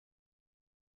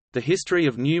The history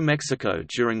of New Mexico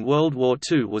during World War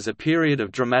II was a period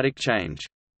of dramatic change.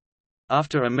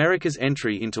 After America's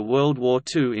entry into World War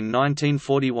II in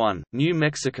 1941, New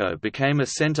Mexico became a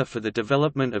center for the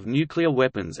development of nuclear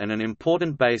weapons and an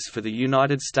important base for the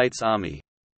United States Army.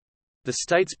 The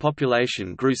state's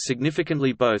population grew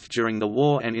significantly both during the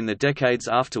war and in the decades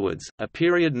afterwards, a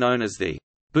period known as the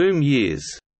boom years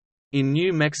in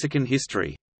New Mexican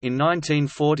history. In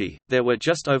 1940, there were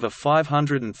just over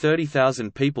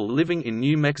 530,000 people living in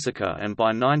New Mexico, and by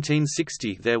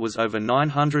 1960 there was over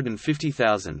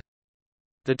 950,000.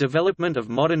 The development of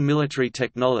modern military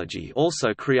technology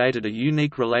also created a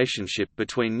unique relationship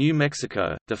between New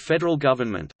Mexico, the federal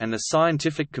government, and the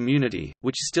scientific community,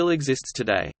 which still exists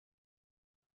today.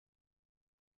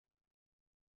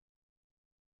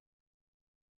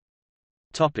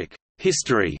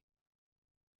 History.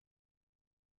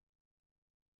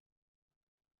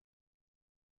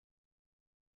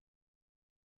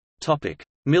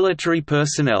 Military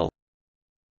personnel.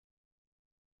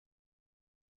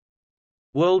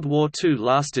 World War II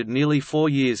lasted nearly 4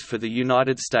 years for the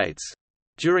United States.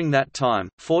 During that time,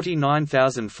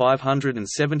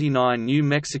 49,579 New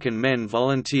Mexican men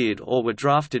volunteered or were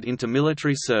drafted into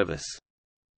military service.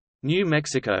 New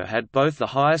Mexico had both the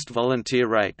highest volunteer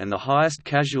rate and the highest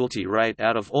casualty rate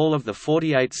out of all of the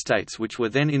 48 states which were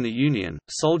then in the Union.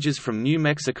 Soldiers from New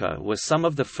Mexico were some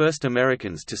of the first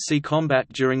Americans to see combat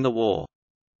during the war.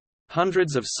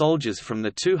 Hundreds of soldiers from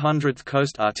the 200th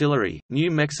Coast Artillery, New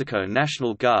Mexico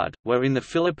National Guard, were in the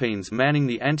Philippines manning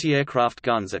the anti-aircraft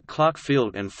guns at Clark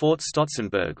Field and Fort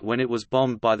Stotzenberg when it was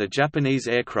bombed by the Japanese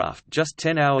aircraft just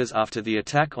 10 hours after the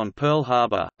attack on Pearl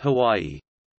Harbor, Hawaii.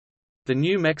 The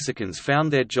New Mexicans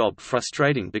found their job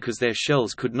frustrating because their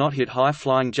shells could not hit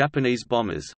high-flying Japanese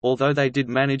bombers, although they did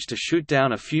manage to shoot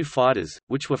down a few fighters,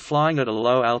 which were flying at a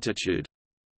low altitude.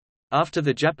 After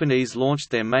the Japanese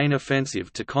launched their main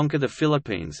offensive to conquer the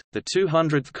Philippines, the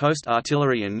 200th Coast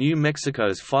Artillery and New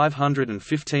Mexico's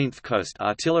 515th Coast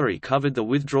Artillery covered the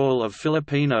withdrawal of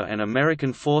Filipino and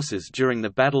American forces during the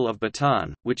Battle of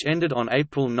Bataan, which ended on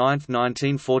April 9,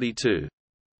 1942.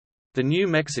 The New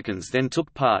Mexicans then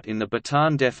took part in the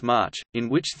Bataan Death March, in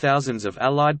which thousands of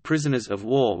Allied prisoners of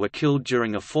war were killed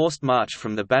during a forced march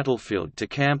from the battlefield to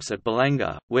camps at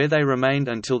Balanga, where they remained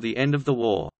until the end of the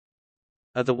war.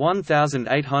 Of the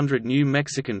 1,800 New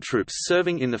Mexican troops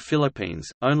serving in the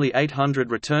Philippines, only 800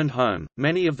 returned home.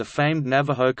 Many of the famed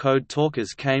Navajo code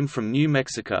talkers came from New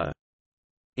Mexico.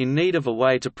 In need of a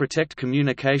way to protect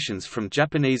communications from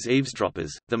Japanese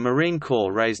eavesdroppers, the Marine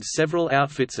Corps raised several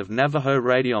outfits of Navajo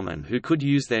radiomen who could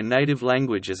use their native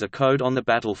language as a code on the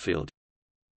battlefield.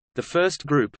 The first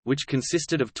group, which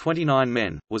consisted of 29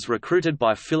 men, was recruited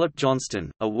by Philip Johnston,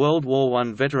 a World War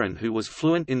I veteran who was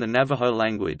fluent in the Navajo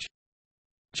language.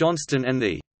 Johnston and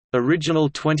the original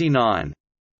 29,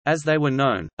 as they were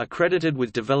known, are credited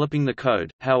with developing the code.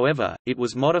 However, it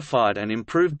was modified and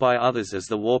improved by others as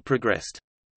the war progressed.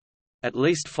 At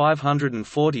least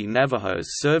 540 Navajos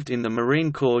served in the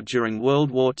Marine Corps during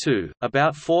World War II,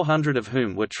 about 400 of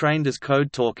whom were trained as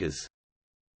code talkers.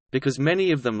 Because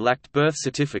many of them lacked birth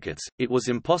certificates, it was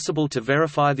impossible to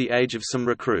verify the age of some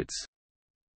recruits.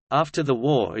 After the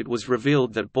war, it was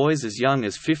revealed that boys as young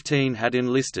as 15 had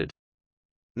enlisted.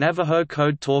 Navajo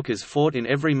code talkers fought in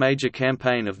every major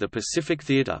campaign of the Pacific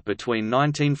Theater between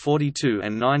 1942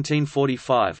 and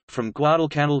 1945, from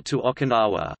Guadalcanal to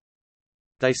Okinawa.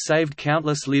 They saved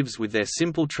countless lives with their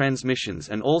simple transmissions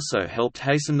and also helped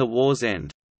hasten the war's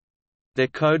end. Their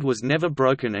code was never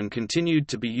broken and continued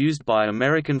to be used by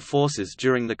American forces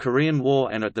during the Korean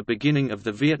War and at the beginning of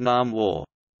the Vietnam War.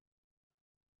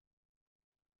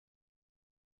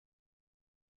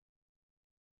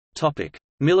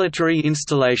 Military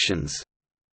installations.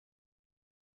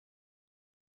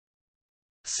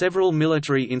 Several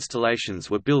military installations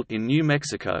were built in New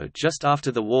Mexico just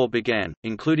after the war began,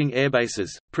 including airbases,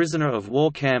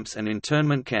 prisoner-of-war camps and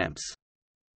internment camps.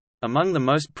 Among the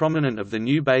most prominent of the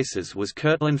new bases was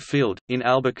Kirtland Field, in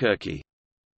Albuquerque.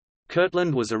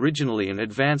 Kirtland was originally an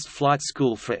advanced flight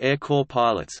school for Air Corps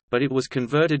pilots, but it was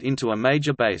converted into a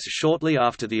major base shortly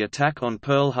after the attack on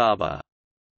Pearl Harbor.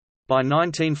 By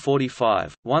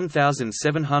 1945,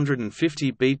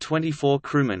 1,750 B-24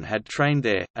 crewmen had trained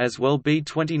there, as well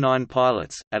B-29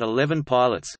 pilots, at 11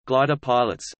 pilots, glider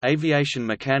pilots, aviation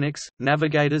mechanics,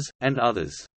 navigators, and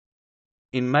others.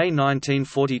 In May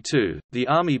 1942, the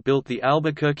Army built the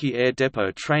Albuquerque Air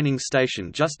Depot training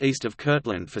station just east of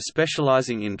Kirtland for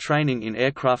specializing in training in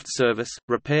aircraft service,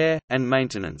 repair, and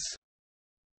maintenance.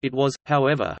 It was,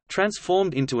 however,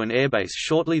 transformed into an airbase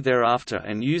shortly thereafter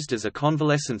and used as a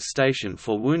convalescent station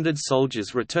for wounded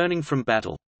soldiers returning from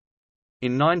battle.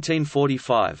 In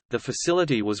 1945, the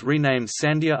facility was renamed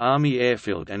Sandia Army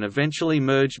Airfield and eventually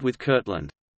merged with Kirtland.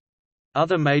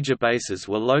 Other major bases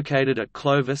were located at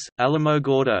Clovis,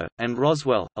 Alamogordo, and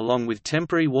Roswell, along with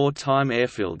temporary wartime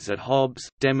airfields at Hobbs,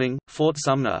 Deming, Fort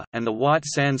Sumner, and the White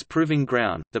Sands Proving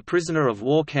Ground. The prisoner of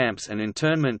war camps and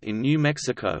internment in New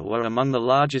Mexico were among the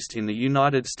largest in the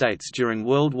United States during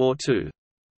World War II.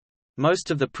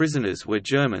 Most of the prisoners were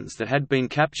Germans that had been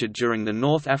captured during the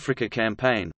North Africa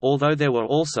Campaign, although there were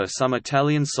also some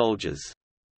Italian soldiers.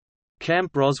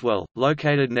 Camp Roswell,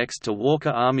 located next to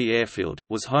Walker Army Airfield,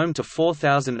 was home to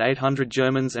 4,800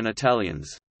 Germans and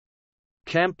Italians.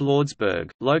 Camp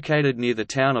Lordsburg, located near the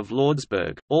town of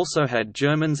Lordsburg, also had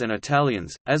Germans and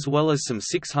Italians, as well as some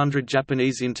 600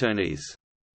 Japanese internees.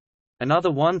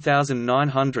 Another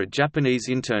 1,900 Japanese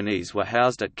internees were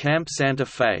housed at Camp Santa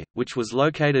Fe, which was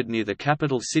located near the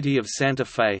capital city of Santa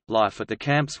Fe. Life at the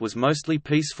camps was mostly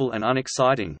peaceful and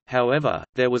unexciting. However,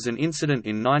 there was an incident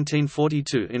in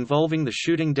 1942 involving the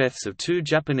shooting deaths of 2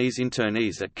 Japanese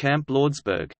internees at Camp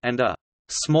Lordsburg, and a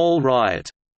small riot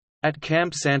at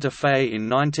Camp Santa Fe in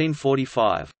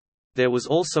 1945. There was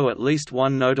also at least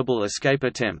one notable escape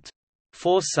attempt.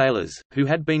 4 sailors, who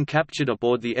had been captured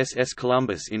aboard the SS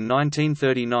Columbus in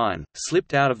 1939,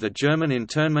 slipped out of the German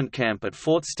internment camp at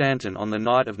Fort Stanton on the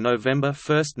night of November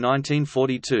 1,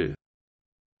 1942.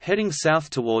 Heading south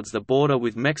towards the border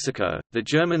with Mexico, the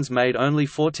Germans made only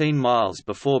 14 miles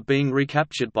before being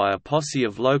recaptured by a posse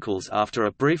of locals after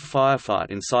a brief firefight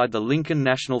inside the Lincoln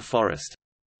National Forest.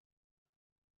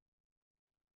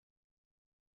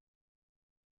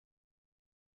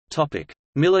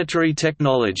 Military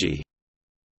technology.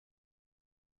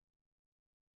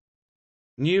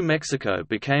 New Mexico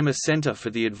became a center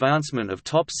for the advancement of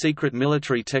top-secret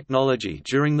military technology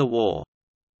during the war.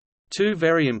 2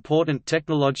 very important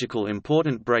technological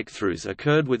breakthroughs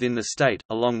occurred within the state,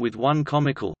 along with one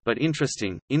comical, but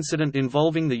interesting, incident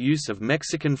involving the use of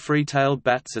Mexican free-tailed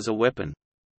bats as a weapon.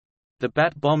 The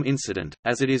bat bomb incident,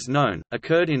 as it is known,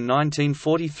 occurred in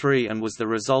 1943 and was the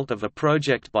result of a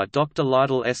project by Dr.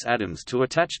 Lytle S. Adams to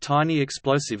attach tiny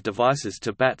explosive devices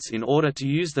to bats in order to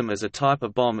use them as a type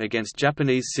of bomb against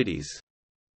Japanese cities.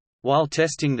 While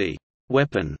testing the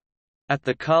weapon at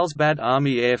the Carlsbad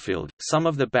Army Airfield, some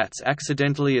of the bats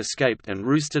accidentally escaped and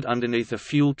roosted underneath a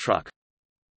fuel truck.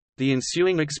 The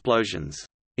ensuing explosions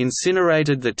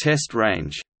incinerated the test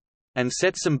range and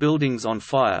set some buildings on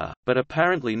fire, but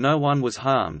apparently no one was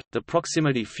harmed. The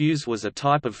proximity fuse was a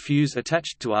type of fuse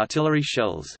attached to artillery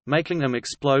shells, making them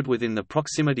explode within the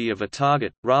proximity of a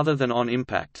target, rather than on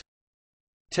impact.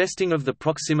 Testing of the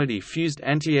proximity-fused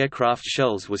anti-aircraft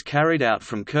shells was carried out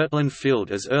from Kirtland Field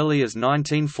as early as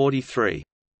 1943.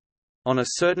 On a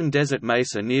certain desert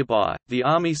mesa nearby, the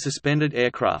Army suspended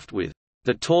aircraft with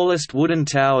the tallest wooden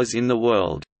towers in the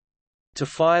world to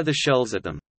fire the shells at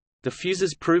them. The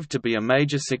fuses proved to be a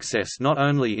major success not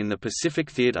only in the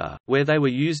Pacific Theater, where they were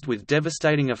used with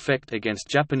devastating effect against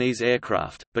Japanese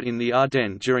aircraft, but in the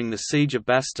Ardennes during the Siege of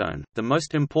Bastogne. The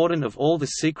most important of all the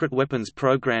secret weapons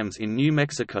programs in New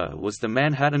Mexico was the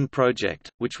Manhattan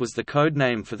Project, which was the code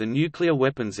name for the nuclear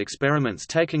weapons experiments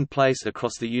taking place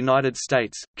across the United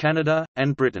States, Canada,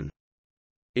 and Britain.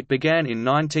 It began in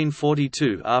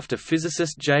 1942 after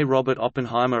physicist J. Robert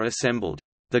Oppenheimer assembled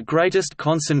the greatest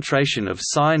concentration of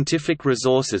scientific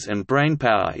resources and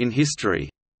brainpower in history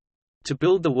to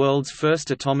build the world's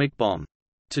first atomic bomb.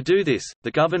 To do this,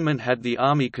 the government had the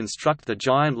Army construct the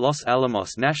giant Los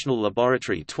Alamos National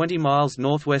Laboratory 20 miles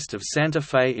northwest of Santa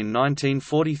Fe in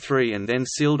 1943 and then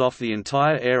sealed off the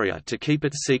entire area to keep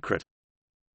it secret.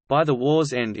 By the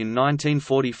war's end in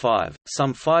 1945,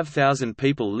 some 5,000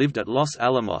 people lived at Los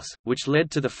Alamos, which led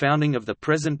to the founding of the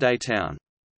present-day town.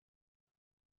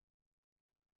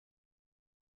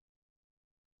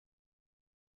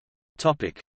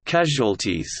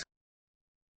 Casualties.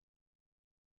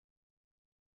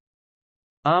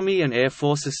 Army and Air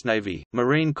Forces, Navy,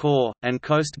 Marine Corps, and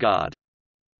Coast Guard.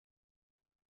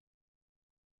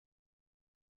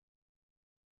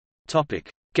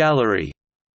 Gallery.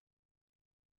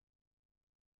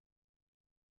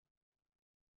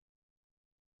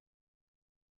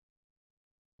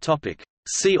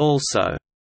 See also: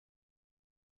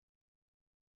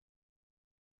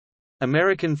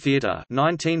 American Theater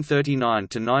 1939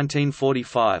 to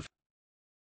 1945,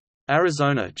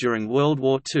 Arizona during World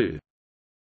War II,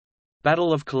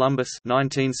 Battle of Columbus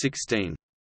 1916,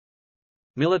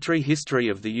 Military history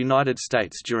of the United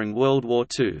States during World War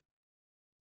II,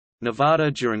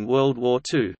 Nevada during World War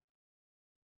II,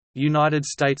 United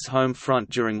States home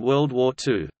front during World War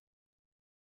II.